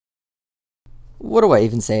What do I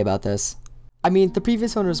even say about this? I mean, the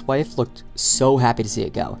previous owner's wife looked so happy to see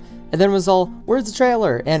it go, and then was all, where's the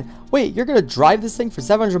trailer? And wait, you're gonna drive this thing for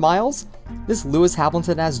 700 miles? This Lewis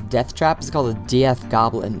Hamilton-ass Deathtrap is called a DF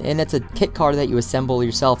Goblin, and it's a kit car that you assemble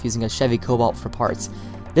yourself using a Chevy Cobalt for parts.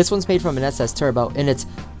 This one's made from an SS Turbo, and it's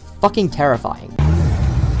fucking terrifying.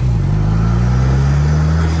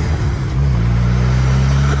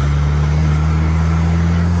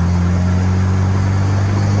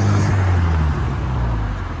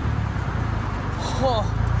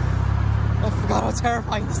 I forgot how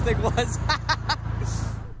terrifying this thing was.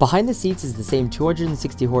 Behind the seats is the same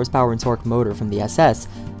 260 horsepower and torque motor from the SS,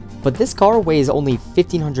 but this car weighs only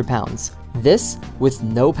 1,500 pounds. This, with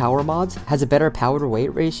no power mods, has a better power to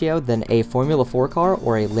weight ratio than a Formula 4 car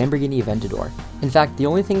or a Lamborghini Aventador. In fact, the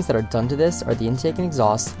only things that are done to this are the intake and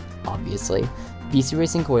exhaust, obviously, BC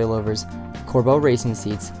Racing coilovers, Corbeau racing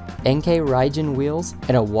seats, NK Rygen wheels,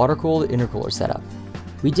 and a water-cooled intercooler setup.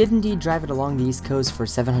 We did indeed drive it along the East Coast for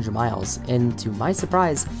 700 miles, and to my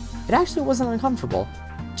surprise, it actually wasn't uncomfortable.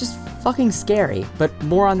 Just fucking scary, but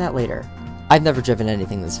more on that later. I've never driven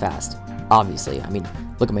anything this fast. Obviously, I mean,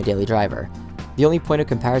 look at my daily driver. The only point of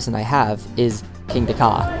comparison I have is King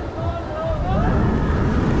Dakar.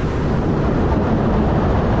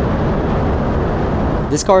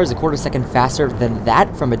 This car is a quarter second faster than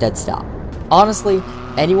that from a dead stop. Honestly,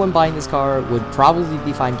 anyone buying this car would probably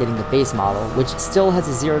be fine getting the base model, which still has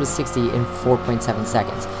a 0 to 60 in 4.7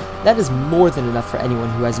 seconds. That is more than enough for anyone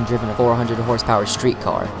who hasn't driven a 400 horsepower street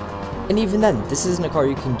car. And even then, this isn't a car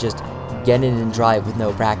you can just get in and drive with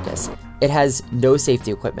no practice. It has no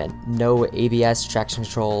safety equipment, no ABS, traction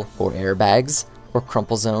control, or airbags, or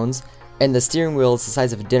crumple zones, and the steering wheel is the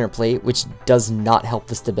size of a dinner plate, which does not help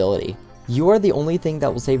the stability. You are the only thing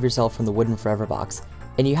that will save yourself from the wooden forever box,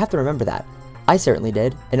 and you have to remember that. I certainly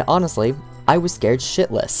did, and honestly, I was scared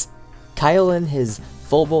shitless. Kyle and his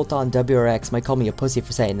full bolt-on WRX might call me a pussy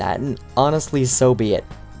for saying that, and honestly, so be it.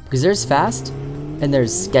 Because there's fast, and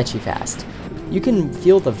there's sketchy fast. You can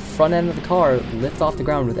feel the front end of the car lift off the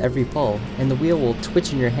ground with every pull, and the wheel will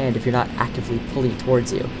twitch in your hand if you're not actively pulling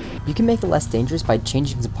towards you. You can make it less dangerous by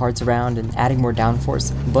changing some parts around and adding more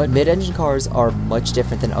downforce, but mid-engine cars are much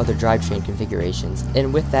different than other drivetrain configurations,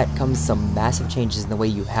 and with that comes some massive changes in the way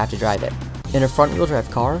you have to drive it. In a front-wheel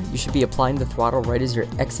drive car, you should be applying the throttle right as you're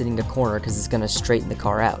exiting a corner because it's going to straighten the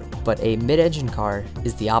car out, but a mid-engine car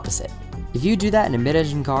is the opposite. If you do that in a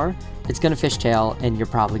mid-engine car, it's going to fishtail and you're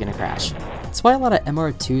probably going to crash. That's why a lot of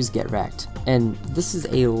MR2s get wrecked, and this is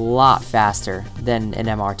a lot faster than an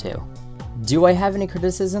MR2. Do I have any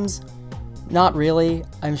criticisms? Not really.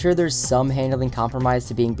 I'm sure there's some handling compromise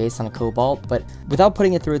to being based on a Cobalt, but without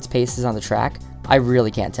putting it through its paces on the track, I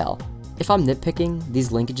really can't tell. If I'm nitpicking, these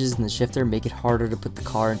linkages in the shifter make it harder to put the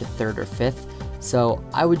car into 3rd or 5th, so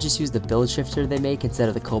I would just use the billet shifter they make instead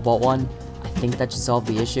of the Cobalt one. I think that should solve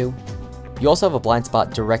the issue. You also have a blind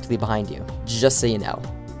spot directly behind you, just so you know.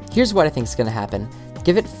 Here's what I think is going to happen.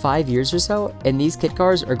 Give it 5 years or so, and these kit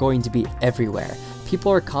cars are going to be everywhere.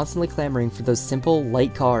 People are constantly clamoring for those simple,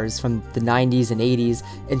 light cars from the 90s and 80s,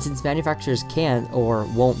 and since manufacturers can't or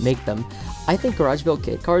won't make them, I think garage-built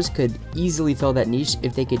kit cars could easily fill that niche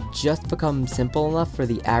if they could just become simple enough for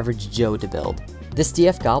the average Joe to build. This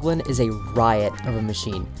DF Goblin is a riot of a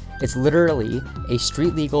machine. It's literally a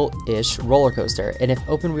street-legal-ish roller coaster, and if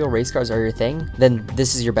open-wheel race cars are your thing, then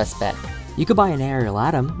this is your best bet. You could buy an Aerial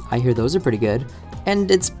Atom, I hear those are pretty good, and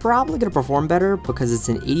it's probably going to perform better because it's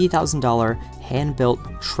an $80,000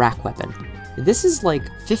 hand-built track weapon. This is like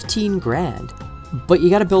 15 grand, but you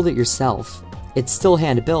gotta build it yourself. It's still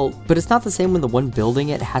hand-built, but it's not the same when the one building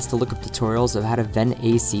it has to look up tutorials of how to vent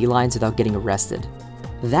AC lines without getting arrested.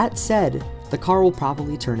 That said, the car will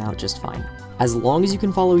probably turn out just fine. As long as you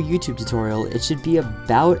can follow a YouTube tutorial, it should be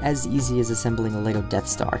about as easy as assembling a LEGO Death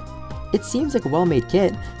Star. It seems like a well-made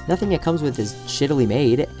kit, nothing it comes with is shittily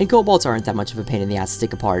made, and Cobalts aren't that much of a pain in the ass to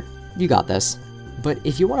take apart. You got this. But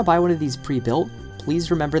if you want to buy one of these pre-built,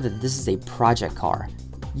 please remember that this is a project car.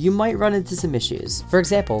 You might run into some issues. For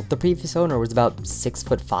example, the previous owner was about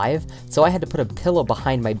 6'5", so I had to put a pillow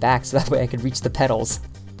behind my back so that way I could reach the pedals.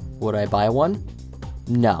 Would I buy one?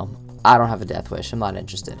 No, I don't have a death wish, I'm not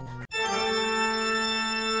interested.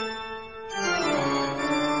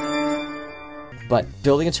 But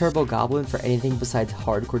building a turbo Goblin for anything besides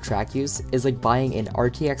hardcore track use is like buying an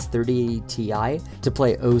RTX 3080 Ti to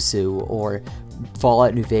play Osu or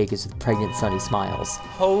Fallout New Vegas with pregnant sunny smiles.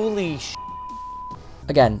 Holy sh**.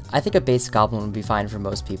 Again, I think a base Goblin would be fine for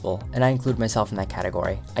most people, and I include myself in that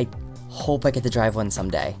category. I hope I get to drive one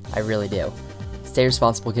someday, I really do. Stay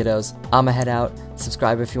responsible, kiddos. I'ma head out,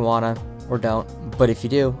 subscribe if you wanna, or don't, but if you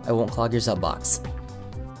do, I won't clog your sub box.